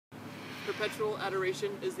Perpetual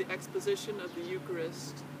Adoration is the exposition of the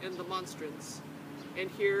Eucharist and the monstrance.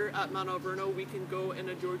 And here at Mount Alverno, we can go and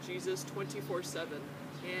adore Jesus 24/7.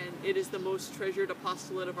 And it is the most treasured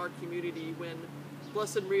apostolate of our community. When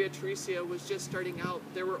Blessed Maria Theresia was just starting out,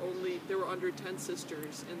 there were under 10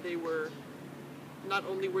 sisters, and they were, not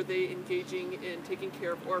only were they engaging in taking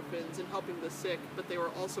care of orphans and helping the sick, but they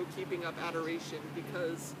were also keeping up adoration,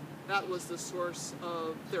 because that was the source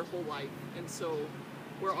of their whole life. And so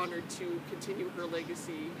we're honored to continue her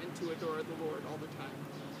legacy and to adore the Lord all the time.